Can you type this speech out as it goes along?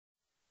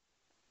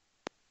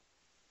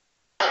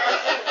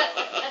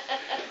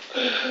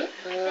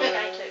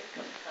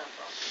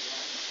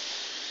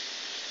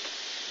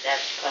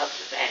That's called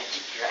the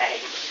magic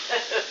dragon.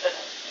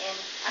 And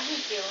I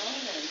didn't feel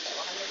anything, so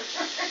I never.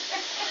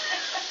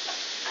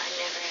 I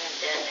never have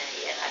done that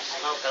yet. I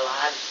smoke a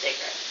lot of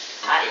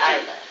cigarettes.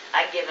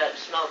 I give up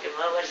smoking,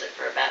 what was it,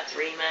 for about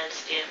 3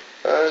 months, Jim?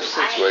 6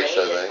 weeks,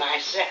 I think.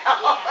 Myself.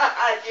 Yeah.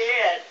 I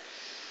did.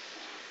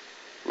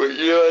 Well,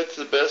 you know, it's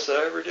the best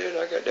I ever did.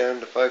 I got down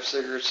to 5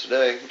 cigarettes a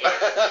day.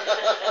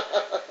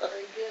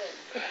 Very good.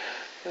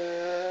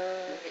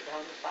 You get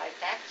home to 5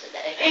 packs a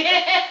day.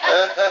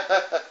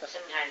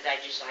 Sometimes I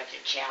just like to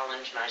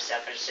challenge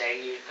myself and say,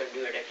 you can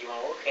do it if you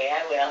want. Okay,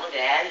 I will,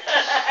 Dad.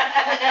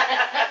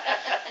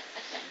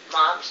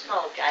 Mom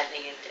smoked, I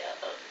think,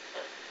 until...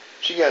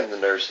 She got in the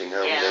nursing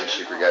home, Yeah. and then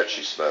she forgot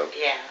she smoked.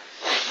 Yeah.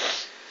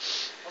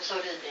 Well, so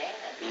did Dad,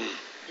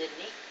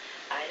 didn't he?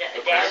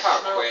 Dad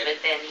smoked,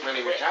 but then he when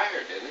he quit.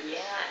 retired, didn't he?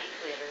 Yeah, He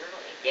quit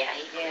early. yeah,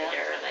 he quit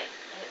early.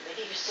 But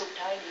he was so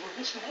tight he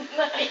wouldn't smoke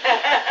money.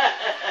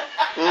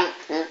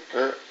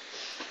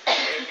 I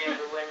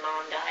remember when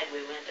Mom died,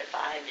 we went to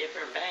 5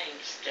 different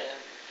banks to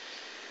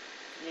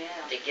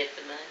get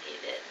the money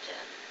that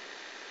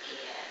he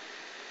had.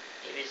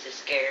 He was just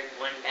scared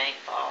one bank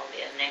fall,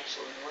 the next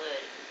one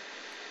would.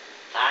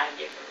 5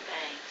 different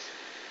banks.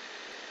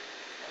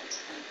 That's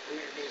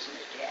weird, isn't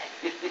it, Jack?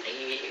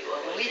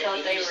 We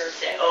thought they were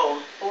say,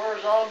 poor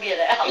as all get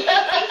out. he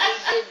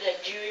did the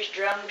Jewish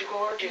drum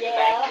corps to the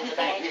bank, to the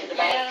bank, to the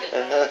bank.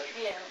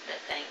 Yeah. But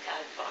thank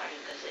God for him,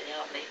 because it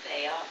helped me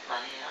pay off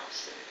my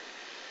house.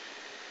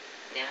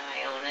 And now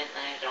I own it,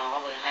 and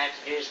all I have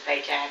to do is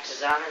pay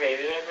taxes on it.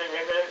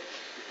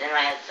 Then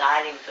I had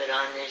siding put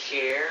on this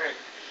year, and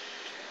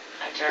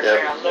I turned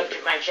around and looked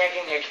at my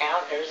checking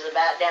account. It was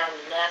about down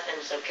to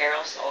nothing, so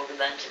Carol sold a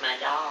bunch of my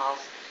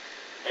dolls.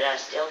 But I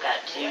still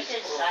got 2 What did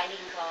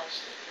siding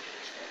cost?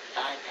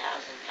 $5,500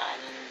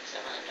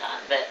 some of the time.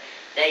 But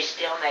they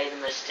still made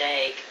a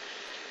mistake,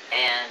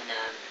 and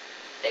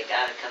they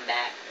got to come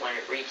back when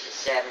it reaches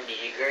 70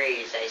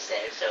 degrees, they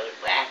said. So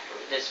after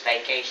this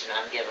vacation,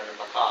 I'm giving them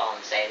a call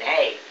and saying,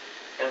 hey,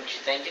 don't you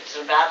think it's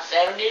about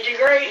 70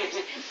 degrees?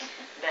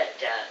 But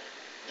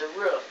the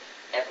roof,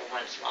 every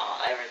once in a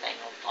while, everything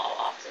will fall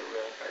off the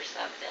roof or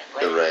something.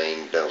 The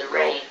rain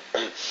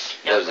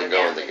doesn't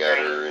go in the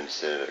gutter.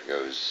 Instead, it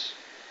goes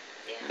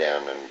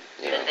down and,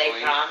 But they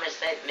promised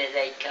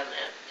they'd come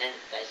in, and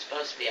they're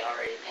supposed to be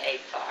already paid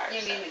for. You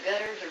mean the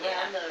gutters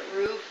around the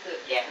roof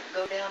that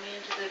go down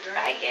into the drain?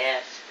 I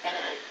guess. And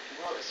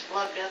it's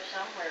plugged up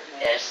somewhere.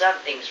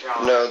 Something's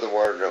wrong. No, the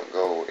water don't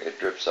go. It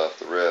drips off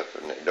the roof,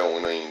 and it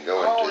don't even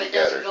go into the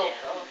gutter. Go.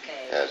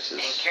 Okay. That's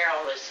And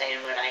Carol was saying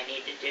what I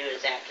need to do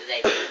is after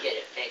they do get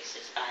it fixed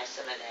is buy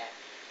some of that.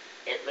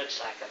 It looks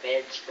like a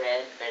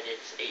bedspread, but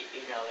it's,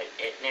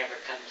 it never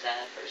comes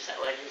up or so.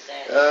 What is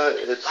that?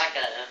 It's like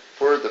a...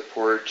 For the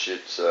porch,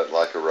 it's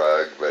like a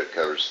rug, but it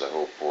covers the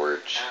whole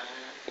porch.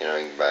 You know,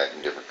 you can buy it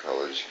in different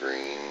colors,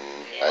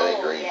 green. I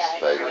think green's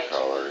the favorite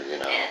color,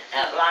 And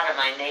a lot of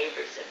my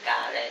neighbors have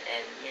got it,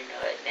 and, it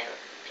never,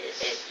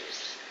 it's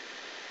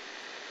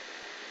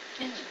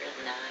real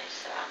nice,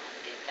 so I'm going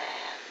to get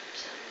that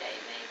someday,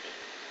 maybe.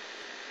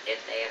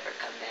 If they ever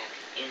come back,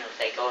 if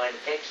they go and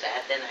fix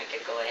that, then I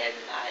could go ahead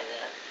and buy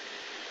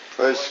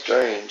the... Well, it's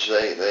strange.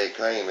 They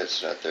claim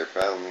it's not their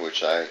problem,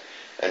 which I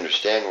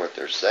understand what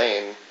they're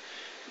saying,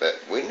 but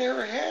we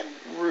never had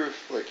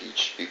roof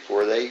leakage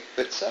before they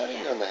put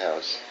siding on the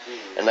house.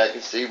 And I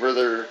can see where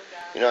they're,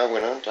 I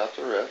went on top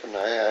of the roof, and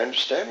I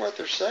understand what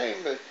they're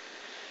saying, but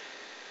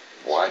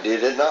why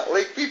did it not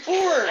leak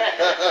before?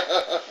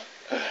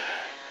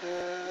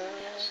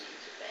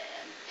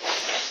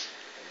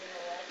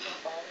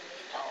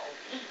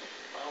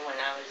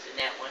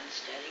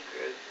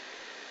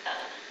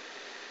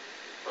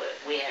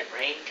 We had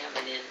rain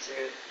coming in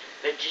through,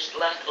 but just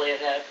luckily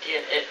enough,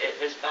 it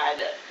was by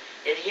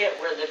it hit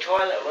where the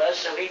toilet was,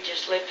 so he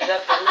just lifted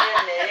up the lid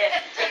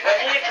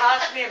and it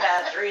cost me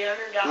about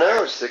 $300.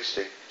 No,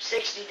 $60.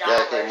 $60. Yeah,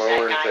 I came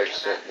over and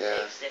fixed it,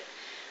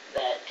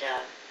 But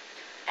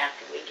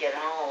after we get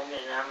home,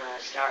 and I'm going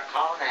to start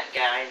calling that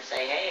guy and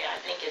say, hey, I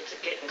think it's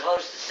getting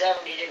close to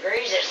 70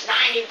 degrees. It's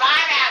 95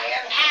 out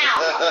here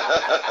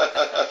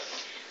now.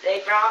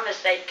 They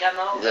promised they'd come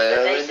over,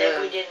 but they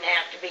said we didn't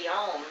have to be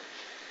home.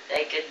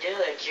 They could do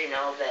it,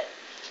 but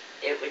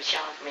it would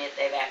shock me if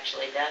they've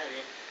actually done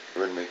it.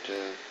 Wouldn't me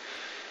too.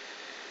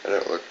 I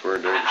don't look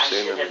forward to ever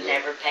seeing them again. I should have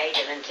never paid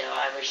it until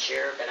I was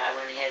sure, but I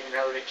went ahead and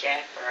wrote a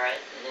check for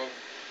it, and then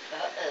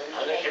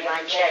I looked at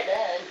my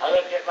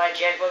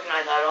checkbook and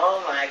I thought, oh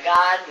my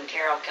God, and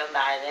Carol come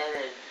by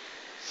then and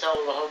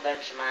sold a whole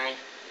bunch of my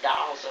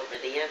dolls over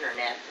the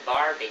internet, the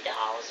Barbie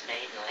dolls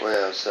mainly.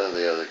 Well, some of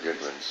the other good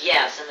ones.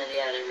 Yeah, some of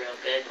the other real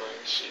good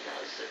ones. She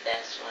knows the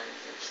best ones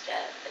and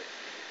stuff. But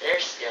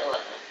there's still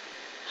a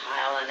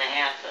pile and a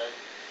half of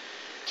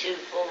 2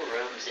 full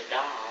rooms of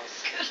dolls.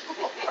 Good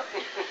Lord.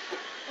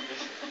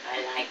 I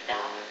like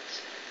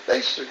dolls.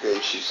 Basically,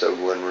 she sold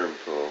 1 room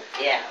full.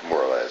 Yeah.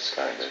 More or less,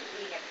 kind of.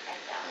 We never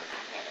had dolls. I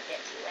had a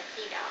Betsy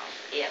Wetsy doll.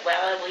 Yeah,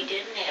 well, we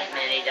didn't have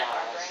many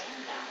dolls.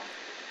 Brand doll.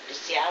 You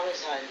see, I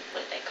was on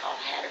what they call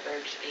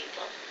Hatteberg's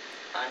people.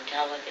 on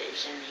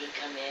television. He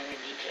come in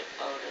and he took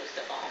photos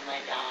of all my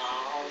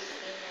dolls.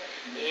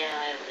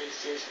 Yeah, it was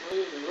just,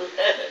 ooh,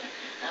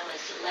 I'm a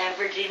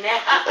celebrity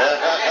now.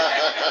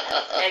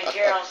 And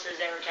Carol says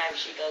every time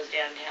she goes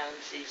downtown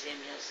and sees him,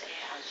 he'll say,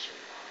 how's your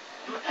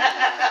mom?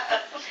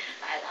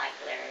 I like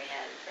Larry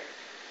Hatteberg.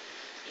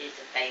 He's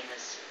a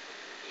famous,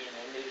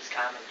 news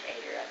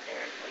commentator up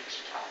there in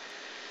Wichita.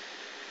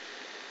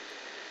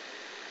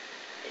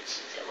 And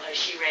she said, well,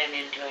 she ran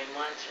into him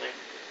once when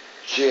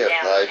she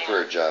applied for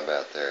a job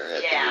out there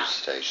at the news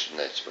station.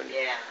 That's when.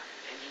 Yeah,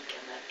 and he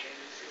come up to her and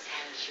he says,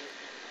 how's your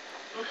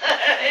mom?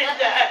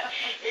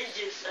 It's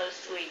just so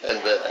sweet.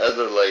 And the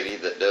other lady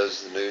that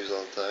does the news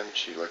all the time,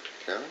 she looked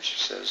at Carol and she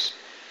says,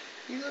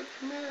 you look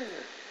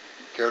familiar.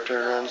 Carol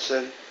turned around and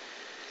said,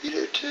 you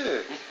do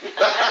too.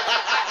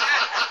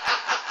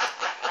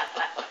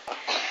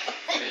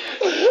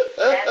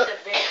 That's a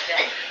big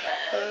thing.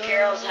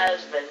 Carol's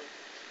husband,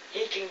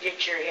 he can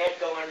get your head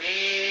going.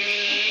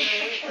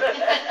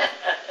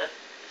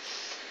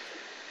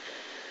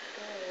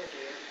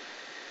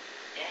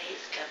 Yeah,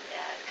 he's come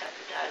down a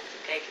couple times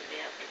and taken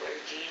me up to where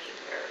Jeannie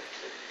works,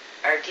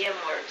 or Tim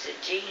works at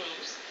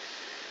Jeannie's.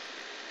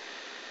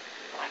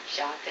 Like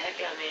shocked that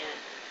come in.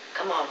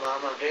 Come on,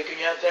 Mom, I'm taking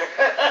you up there.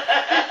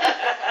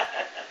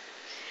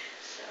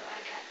 So I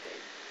got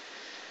good.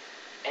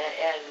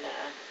 And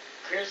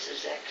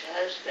Chris's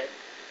ex-husband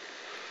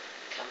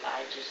come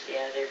by just the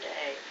other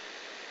day.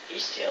 He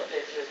still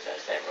visits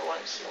us every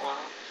once in a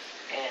while.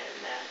 And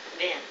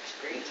Vince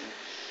Green.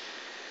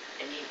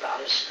 And he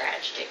brought us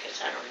scratch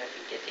tickets. I don't know if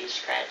you get these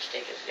scratch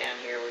tickets down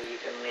here where you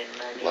can win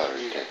money.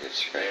 Lottery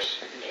tickets, scratch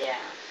tickets.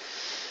 Yeah.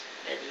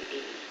 But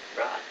he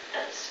brought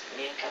us,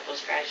 me a couple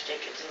of scratch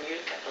tickets and you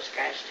a couple of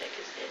scratch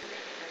tickets, didn't he?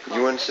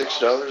 You won $6,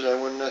 I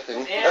won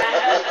nothing. Yeah.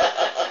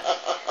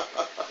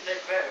 But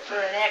for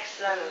an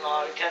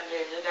ex-son-in-law to come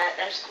into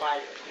that's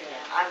quite,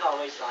 I've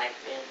always liked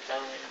Vince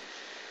Owen.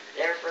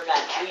 There for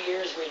about 2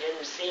 years we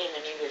didn't see him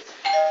and he was...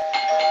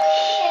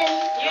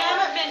 You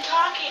haven't been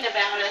talking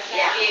about us,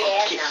 have you?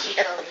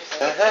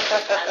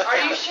 Are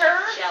you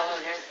sure?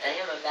 Telling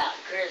him about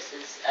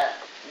Chris's,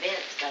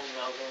 Vince coming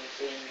over and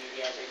seeing me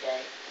the other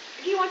day.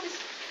 Do you want this?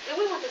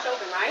 We want this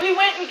open, right? We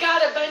went and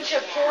got a bunch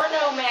of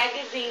porno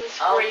magazines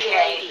for you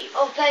ladies.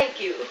 Oh,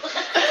 thank you.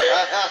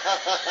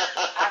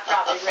 I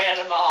probably ran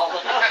them all.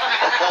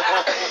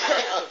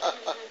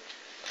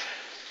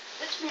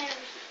 Which man is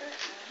the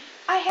first one?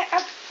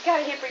 I've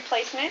got a hip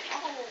replacement. Oh.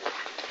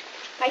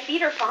 My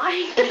feet are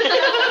fine.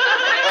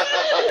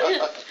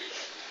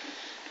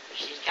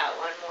 She's got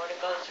one more to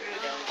go through,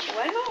 don't she?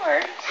 One more.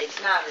 It's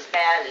not as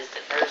bad as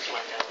the first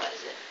one, though,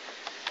 was it?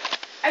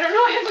 I don't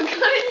know. I haven't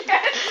got it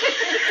yet.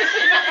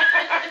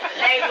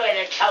 They would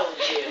have told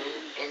you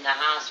in the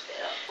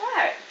hospital.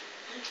 What?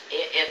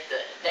 If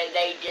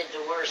they did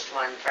the worst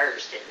one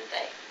first, didn't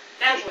they?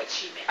 That's what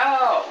she meant.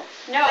 Oh.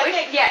 No,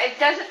 it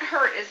doesn't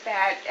hurt as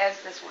bad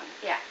as this one.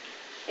 Yeah.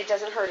 It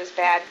doesn't hurt as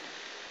bad.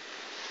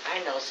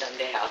 I know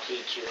someday I'll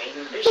teach you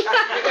English.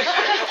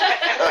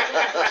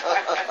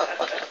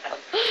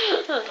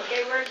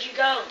 Okay, where'd you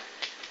go?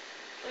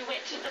 We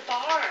went to the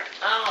bar.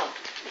 Oh.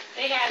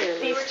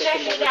 We were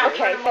checking out.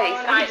 Okay,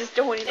 thanks. I just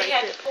don't want anybody to.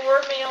 They had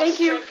 4 male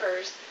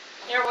strippers.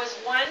 There was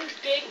one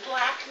big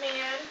black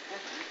man,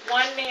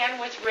 one man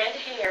with red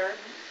hair,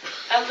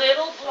 a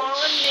little blonde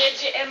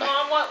midget, and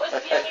Mom, what was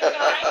the other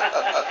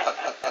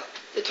guy?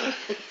 The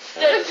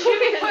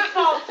 2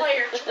 football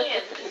player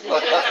twins.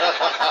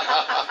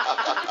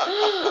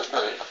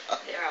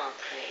 They're all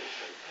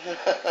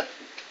crazy.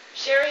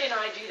 Sherry and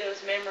I do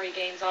those memory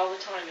games all the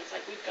time. It's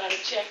like we've got to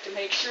check to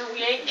make sure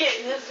we ain't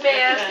getting this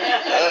mess.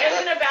 And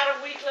then about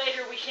a week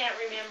later, we can't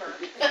remember.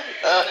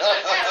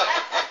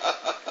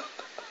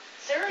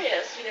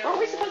 Serious, Aren't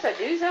we supposed to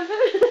do something?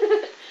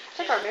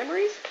 Check our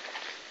memories?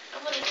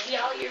 I want to see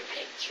all your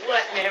pictures.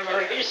 What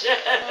memories?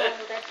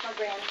 Oh, that's my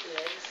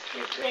grandkids.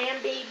 Your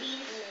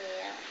grandbabies?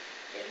 Yeah.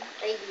 They're not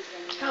babies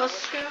anymore. How's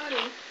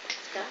Scotty?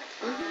 Scott's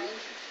fine.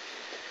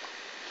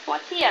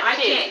 What's he up to? I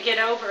can't get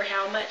over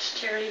how much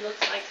Terry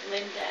looks like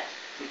Linda.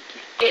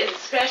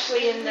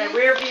 Especially in the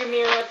rearview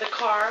mirror of the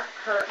car,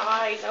 her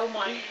eyes, oh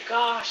my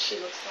gosh, she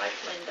looks like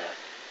Linda.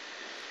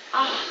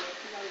 Ah.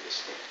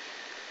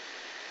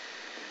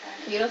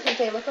 You don't think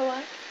they look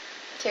alike?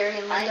 Terry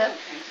and I Linda? don't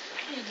think so.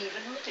 I didn't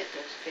even look at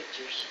those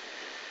pictures.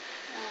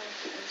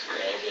 It's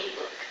Maybe.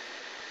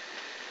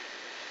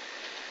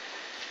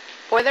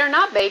 Boy, they're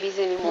not babies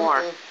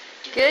anymore.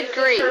 Good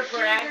grief. Her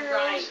brag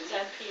rights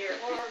up here.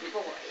 4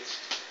 boys.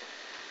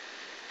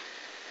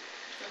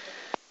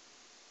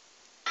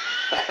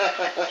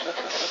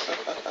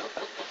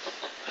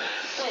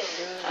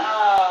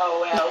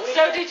 Oh, well.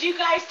 So did you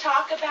guys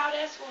talk about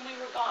us when we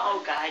were gone?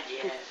 Oh, God,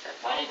 yes.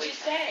 What did you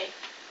say?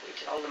 We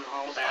told them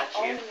all about you.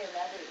 Only your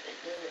mother that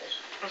do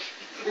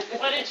it.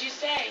 What did you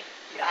say?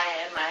 I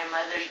am my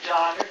mother's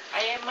daughter.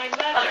 I am my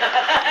mother.